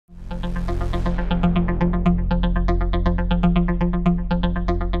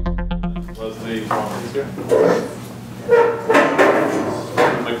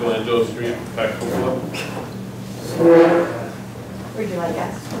Pat Coppola. Would you like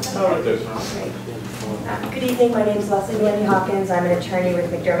us? Oh, right there's one. Good evening, my name is Leslie Manny Hawkins. I'm an attorney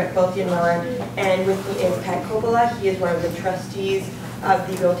with McDermott, Quilty & Millen, and with me is Pat Coppola. He is one of the trustees of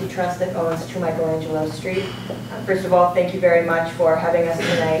the Realty Trust that owns 2 Michelangelo Street. First of all, thank you very much for having us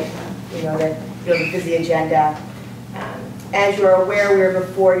tonight. We know that you have a busy agenda. As you are aware, we are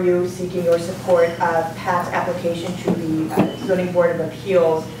before you seeking your support of Pat's application to the Zoning Board of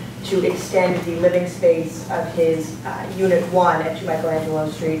Appeals to extend the living space of his Unit 1 at 2 Michelangelo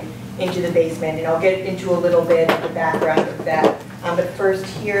Street into the basement. And I'll get into a little bit of the background of that. But first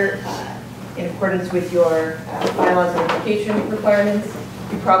here, in accordance with your bylaws and application requirements,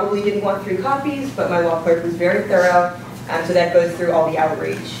 you probably didn't want 3 copies, but my law clerk was very thorough, so that goes through all the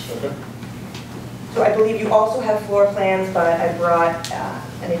outreach. Okay. So I believe you also have floor plans, but I brought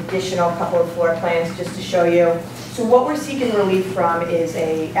an additional couple of floor plans just to show you. So what we're seeking relief from is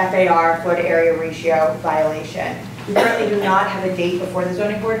a FAR, floor to area ratio violation. We currently do not have a date before the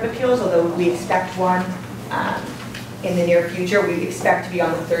Zoning Board of Appeals, although we expect one in the near future. We expect to be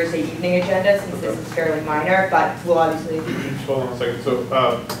on the Thursday evening agenda since this is fairly minor, but we'll obviously... Just hold on a second. So,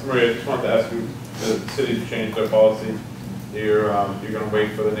 Maria, I just wanted to ask you, the city's changed their policy. You're going to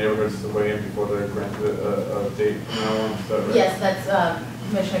wait for the neighborhoods to weigh in before they're granted a date from now on, is that right? Yes, that's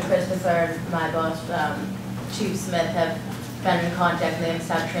Commissioner Christopher, my boss, Chief Smith have been in contact with them,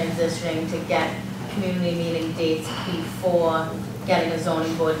 start transitioning to get community meeting dates before getting a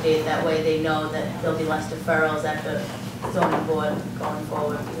zoning board date. That way they know that there'll be less deferrals at the zoning board going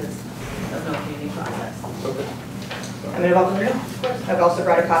forward because of no community process. Okay. I'm going to welcome you. I've also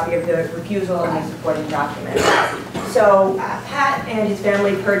brought a copy of the refusal and the supporting documents. So Pat and his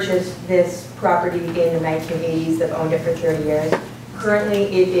family purchased this property in the 1980s. They've owned it for 30 years. Currently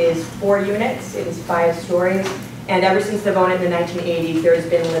it is 4 units, it is 5 stories, and ever since they've owned it in the 1980s, there has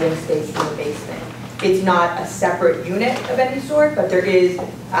been living space in the basement. It's not a separate unit of any sort, but there is,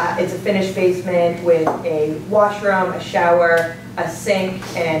 it's a finished basement with a washroom, a shower, a sink,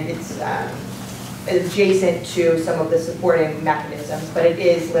 and it's adjacent to some of the supporting mechanisms, but it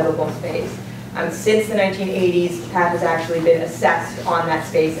is livable space. Since the 1980s, Pat has actually been assessed on that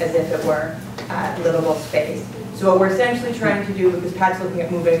space as if it were livable space. So what we're essentially trying to do, because Pat's looking at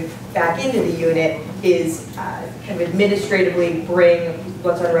moving back into the unit, is kind of administratively bring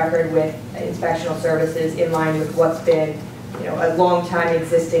what's on record with inspectional services in line with what's been, a long time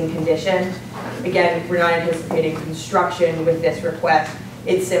existing condition. Again, we're not anticipating construction with this request.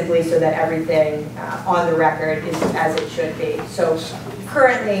 It's simply so that everything on the record is as it should be. So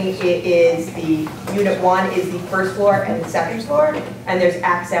currently it is the Unit 1 is the first floor and the second floor, and there's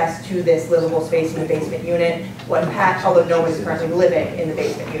access to this livable space in the basement unit. What Pat, although no one is currently living in the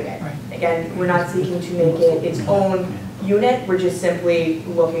basement unit. Again, we're not seeking to make it its own unit, we're just simply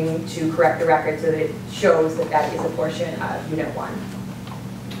looking to correct the record so that it shows that that is a portion of Unit 1.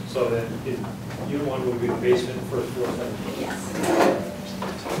 So then Unit 1 would be the basement, first floor, second floor? Yes.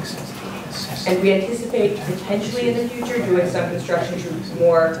 And we anticipate potentially in the future doing some construction to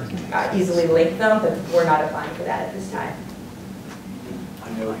more easily link them, but we're not applying for that at this time.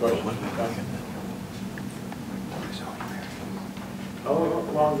 Any other questions? How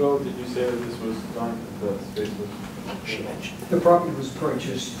long ago did you say that this was done, the space was? The property was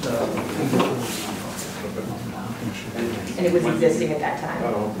purchased And it was existing at that time.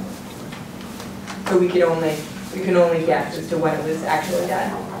 Oh. So we can only guess as to when it was actually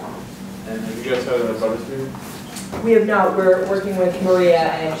done. And have you guys had a butters meeting? We have not. We're working with Maria,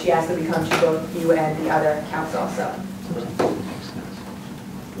 and she asked that we come to both you and the other council. So. Are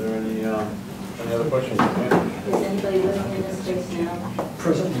there any other questions? Is anybody living in this space now?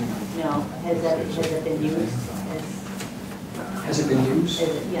 presently. No. Has it been used? Has it been used?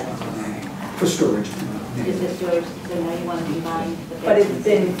 Yeah. For storage. Is it storage? So now you want to combine the But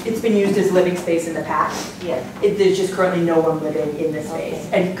it's been used as living space in the past. Yes. There's just currently no one living in this space,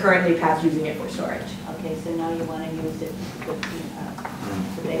 and currently Pat's using it for storage. Okay, so now you want to use it for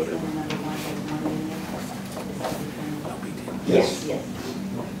the basement and number 1 has 1 unit? Is that what you're trying to do? Yes. Yes.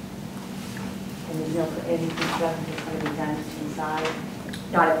 And there's no, any construction that's going to be done inside?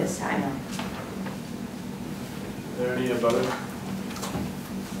 Not at this time. No. Are there any butters?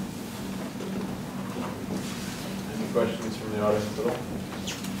 Any questions from the audience at all?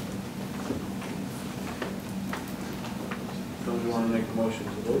 Don't you want to make a motion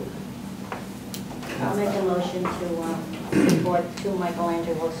to vote? I'll make a motion to support 2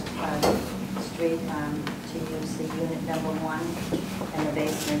 Michelangelo Street to use the unit number 1 and the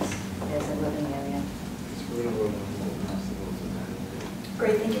basement as a living area. We're going to vote.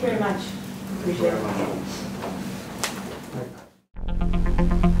 Great, thank you very much. Appreciate it. Very much.